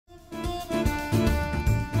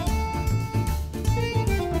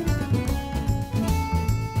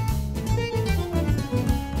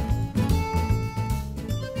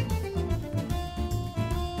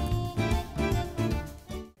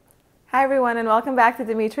Hi everyone, and welcome back to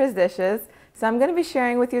Dimitra's Dishes. So I'm going to be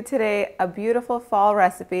sharing with you today a beautiful fall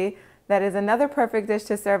recipe that is another perfect dish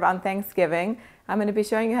to serve on Thanksgiving. I'm going to be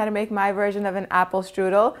showing you how to make my version of an apple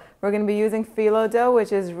strudel. We're going to be using Phyllo dough,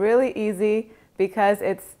 which is really easy because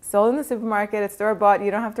it's sold in the supermarket, it's store-bought.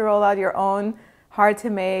 You don't have to roll out your own hard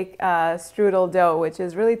to make strudel dough, which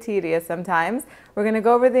is really tedious sometimes. We're going to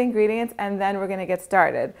go over the ingredients and then we're going to get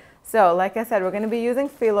started. So like I said, we're going to be using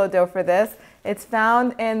Phyllo dough for this. It's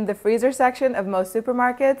found in the freezer section of most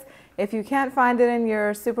supermarkets. If you can't find it in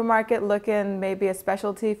your supermarket, look in maybe a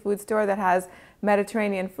specialty food store that has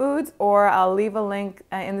Mediterranean foods, or I'll leave a link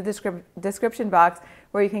in the description box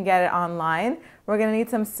where you can get it online. We're going to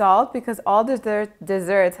need some salt because all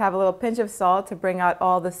desserts have a little pinch of salt to bring out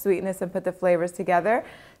all the sweetness and put the flavors together.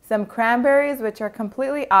 Some cranberries, which are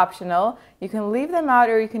completely optional. You can leave them out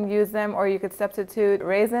or you can use them, or you could substitute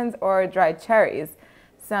raisins or dried cherries.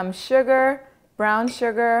 Some sugar, brown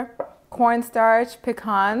sugar, cornstarch,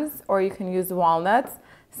 pecans, or you can use walnuts.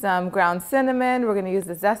 Some ground cinnamon. We're going to use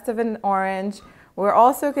the zest of an orange. We're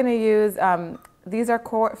also going to use, these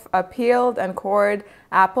are peeled and cored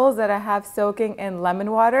apples that I have soaking in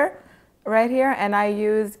lemon water right here, and I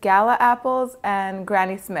use Gala apples and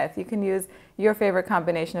Granny Smith. You can use your favorite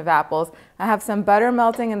combination of apples. I have some butter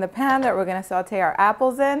melting in the pan that we're going to saute our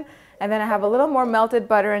apples in, and then I have a little more melted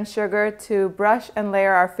butter and sugar to brush and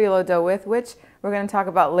layer our Phyllo dough with, which we're going to talk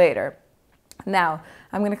about later. Now,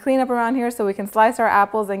 I'm going to clean up around here so we can slice our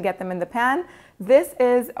apples and get them in the pan. This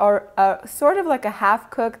is sort of like a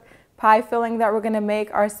half-cooked pie filling that we're going to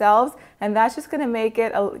make ourselves, and that's just going to make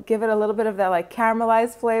it give it a little bit of that like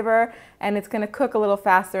caramelized flavor, and it's going to cook a little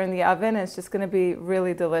faster in the oven, and it's just going to be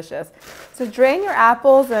really delicious. So drain your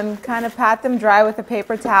apples and kind of pat them dry with a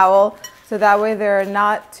paper towel so that way they're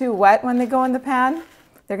not too wet when they go in the pan.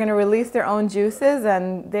 They're going to release their own juices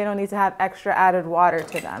and they don't need to have extra added water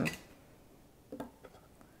to them.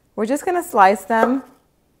 We're just going to slice them.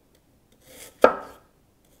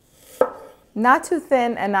 Not too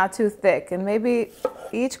thin and not too thick, and maybe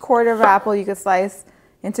each quarter of apple you could slice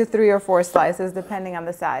into 3 or 4 slices depending on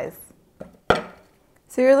the size.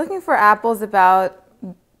 So you're looking for apples about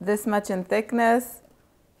this much in thickness.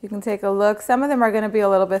 You can take a look. Some of them are going to be a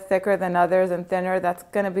little bit thicker than others and thinner. That's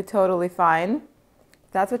going to be totally fine.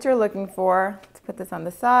 If that's what you're looking for. Let's put this on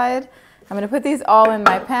the side. I'm going to put these all in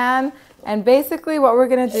my pan, and basically what we're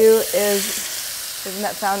going to do is, doesn't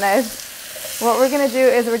that sound nice? What we're going to do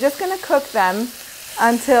is we're just going to cook them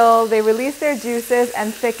until they release their juices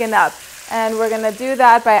and thicken up. And we're going to do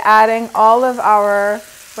that by adding all of our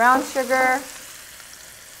brown sugar,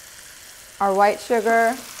 our white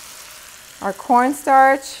sugar, our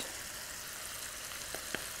cornstarch.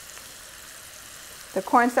 The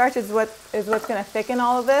cornstarch is what's going to thicken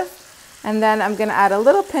all of this. And then I'm going to add a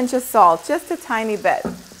little pinch of salt, just a tiny bit.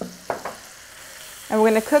 And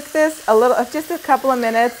we're going to cook this just a couple of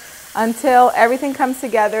minutes until everything comes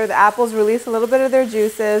together, the apples release a little bit of their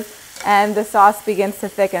juices, and the sauce begins to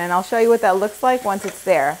thicken. And I'll show you what that looks like once it's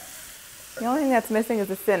there. The only thing that's missing is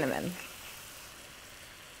the cinnamon.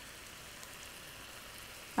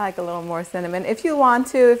 I like a little more cinnamon. If you want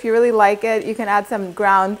to, if you really like it, you can add some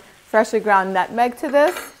freshly ground nutmeg to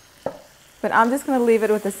this. But I'm just going to leave it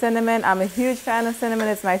with the cinnamon. I'm a huge fan of cinnamon.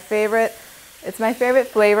 It's my favorite. It's my favorite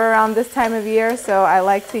flavor around this time of year, so I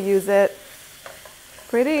like to use it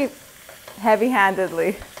pretty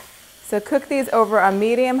heavy-handedly. So cook these over a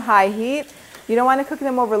medium-high heat. You don't want to cook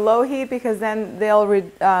them over low heat because then they'll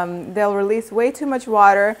release way too much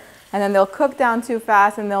water, and then they'll cook down too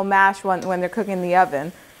fast and they'll mash when they're cooking in the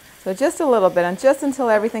oven. So just a little bit, and just until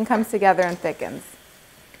everything comes together and thickens.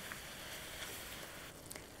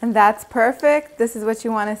 And that's perfect. This is what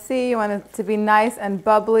you want to see. You want it to be nice and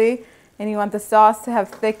bubbly, and you want the sauce to have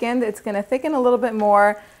thickened. It's going to thicken a little bit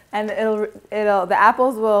more, and the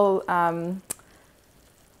apples will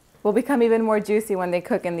become even more juicy when they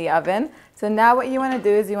cook in the oven. So now what you want to do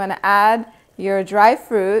is you want to add your dry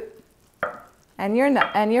fruit and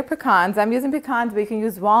your pecans. I'm using pecans, but you can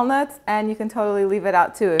use walnuts, and you can totally leave it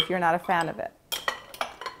out too if you're not a fan of it.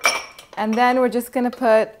 And then we're just going to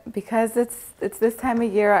put, because it's this time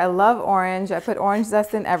of year, I love orange. I put orange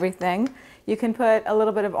zest in everything. You can put a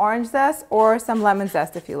little bit of orange zest or some lemon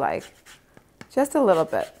zest if you like. Just a little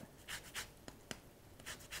bit.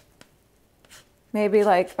 Maybe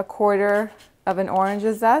like a quarter of an orange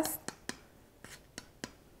zest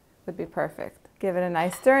would be perfect. Give it a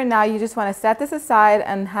nice stir, and now you just want to set this aside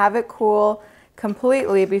and have it cool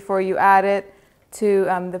completely before you add it to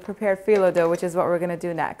the prepared Phyllo dough, which is what we're going to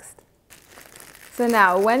do next. So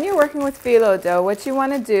now, when you're working with Phyllo dough, what you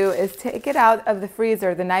want to do is take it out of the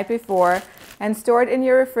freezer the night before and store it in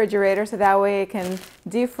your refrigerator so that way it can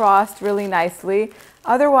defrost really nicely.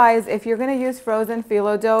 Otherwise, if you're going to use frozen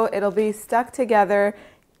phyllo dough, it'll be stuck together.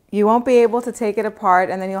 You won't be able to take it apart,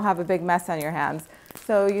 and then you'll have a big mess on your hands.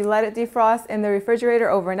 So you let it defrost in the refrigerator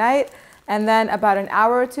overnight, and then about an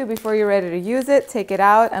hour or two before you're ready to use it, take it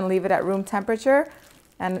out and leave it at room temperature,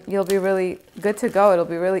 and you'll be really good to go. It'll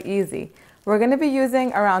be really easy. We're going to be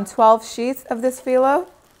using around 12 sheets of this phyllo.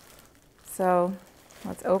 So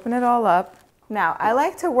let's open it all up. Now, I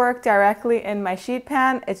like to work directly in my sheet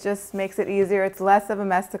pan. It just makes it easier. It's less of a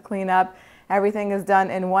mess to clean up. Everything is done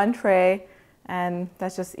in one tray, and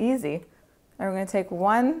that's just easy. And we're going to take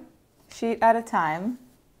one sheet at a time.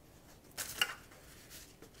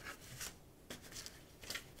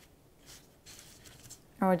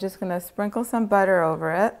 And we're just going to sprinkle some butter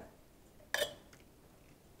over it.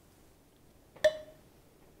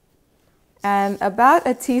 And about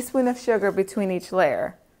a teaspoon of sugar between each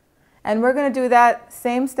layer. And we're going to do that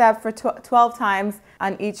same step for 12 times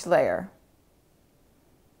on each layer.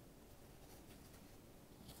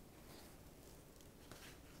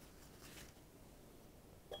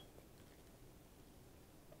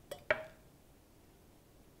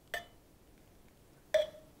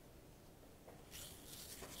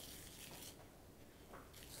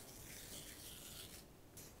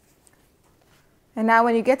 And now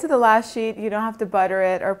when you get to the last sheet, you don't have to butter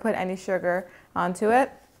it or put any sugar onto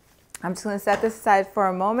it. I'm just going to set this aside for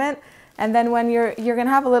a moment. And then when you're going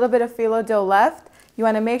to have a little bit of phyllo dough left, you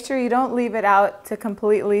want to make sure you don't leave it out to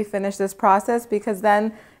completely finish this process, because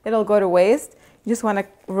then it'll go to waste. You just want to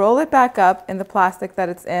roll it back up in the plastic that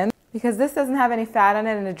it's in, because this doesn't have any fat on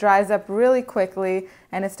it and it dries up really quickly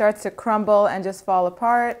and it starts to crumble and just fall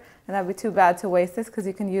apart. And that'd be too bad to waste this, because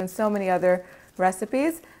you can use so many other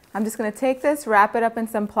recipes. I'm just going to take this, wrap it up in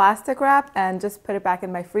some plastic wrap, and just put it back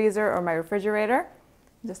in my freezer or my refrigerator.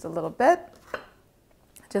 Just a little bit,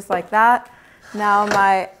 just like that. Now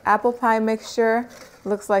my apple pie mixture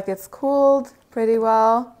looks like it's cooled pretty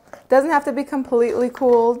well. Doesn't have to be completely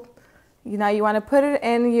cooled. Now you want to put it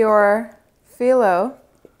in your phyllo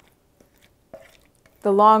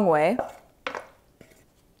the long way.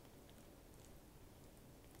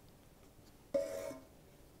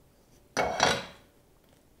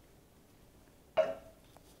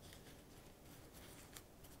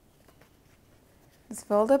 Just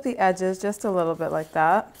fold up the edges just a little bit like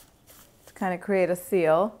that to kind of create a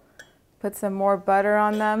seal. Put some more butter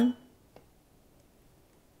on them.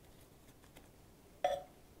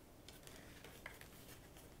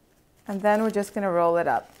 And then we're just going to roll it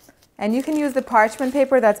up. And you can use the parchment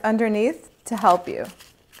paper that's underneath to help you.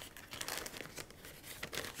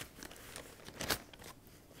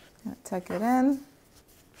 Tuck it in.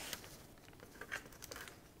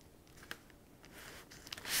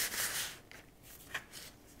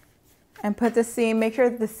 And put the seam, make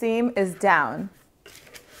sure that the seam is down.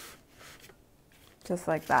 Just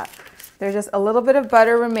like that. There's just a little bit of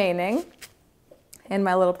butter remaining in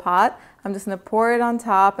my little pot. I'm just going to pour it on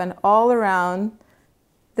top and all around.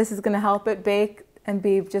 This is going to help it bake and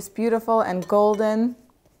be just beautiful and golden.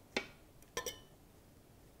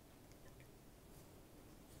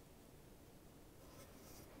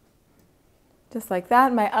 Just like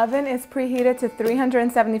that. My oven is preheated to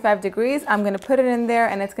 375 degrees. I'm going to put it in there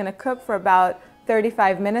and it's going to cook for about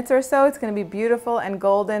 35 minutes or so. It's going to be beautiful and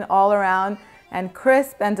golden all around and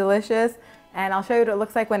crisp and delicious. And I'll show you what it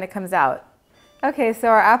looks like when it comes out. Okay, so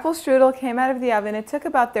our apple strudel came out of the oven. It took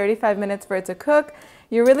about 35 minutes for it to cook.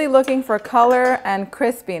 You're really looking for color and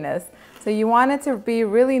crispiness. So you want it to be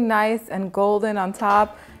really nice and golden on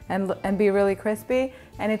top and be really crispy.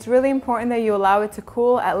 And it's really important that you allow it to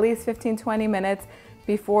cool at least 15-20 minutes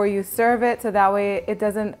before you serve it, so that way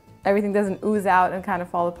everything doesn't ooze out and kind of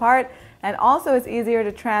fall apart. And also it's easier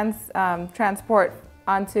to transport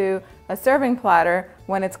onto a serving platter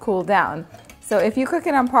when it's cooled down. So if you cook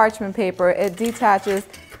it on parchment paper, it detaches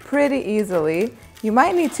pretty easily. You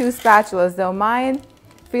might need 2 spatulas though. Mine,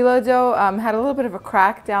 phyllo dough, had a little bit of a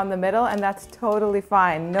crack down the middle, and that's totally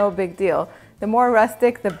fine, no big deal. The more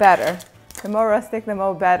rustic, the better. The more rustic, the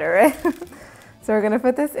more better, right? So we're gonna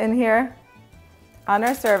put this in here on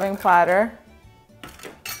our serving platter.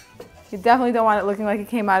 You definitely don't want it looking like it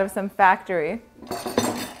came out of some factory.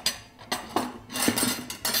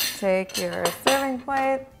 Take your serving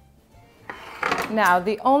plate. Now,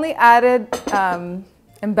 the only added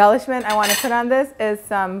embellishment I want to put on this is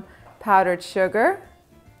some powdered sugar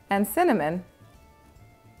and cinnamon.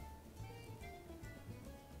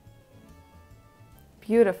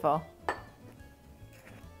 Beautiful.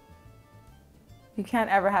 You can't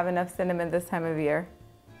ever have enough cinnamon this time of year.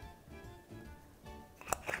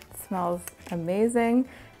 Let's smells amazing.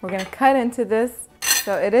 We're gonna cut into this.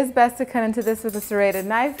 So it is best to cut into this with a serrated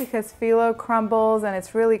knife because phyllo crumbles and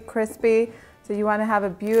it's really crispy. So you wanna have a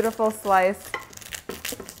beautiful slice.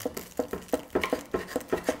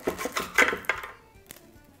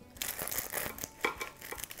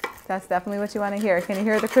 That's definitely what you wanna hear. Can you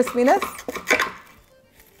hear the crispiness?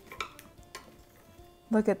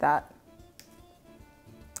 Look at that.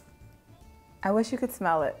 I wish you could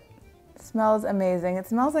smell it. It smells amazing. It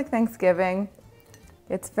smells like Thanksgiving.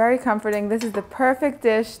 It's very comforting. This is the perfect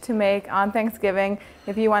dish to make on Thanksgiving.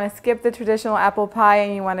 If you want to skip the traditional apple pie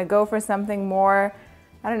and you want to go for something more,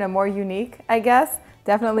 I don't know, more unique, I guess,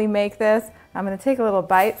 definitely make this. I'm going to take a little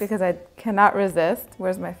bite because I cannot resist.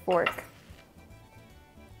 Where's my fork?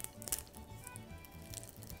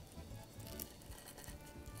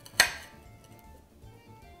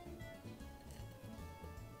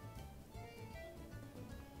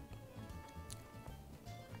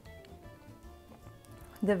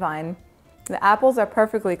 Divine. The apples are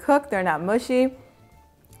perfectly cooked, they're not mushy.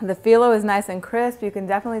 The phyllo is nice and crisp. You can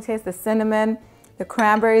definitely taste the cinnamon. The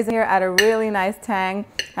cranberries in here add a really nice tang,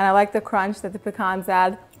 and I like the crunch that the pecans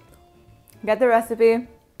add. Get the recipe,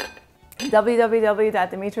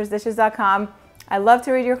 www.dimitrasdishes.com. I love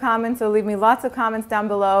to read your comments, so leave me lots of comments down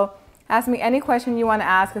below. Ask me any question you want to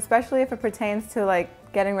ask, especially if it pertains to like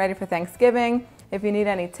getting ready for Thanksgiving. If you need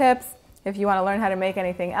any tips, if you want to learn how to make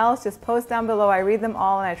anything else, just post down below. I read them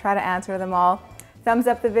all and I try to answer them all. Thumbs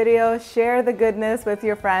up the video, share the goodness with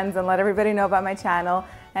your friends, and let everybody know about my channel.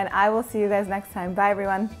 And I will see you guys next time. Bye,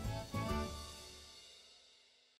 everyone.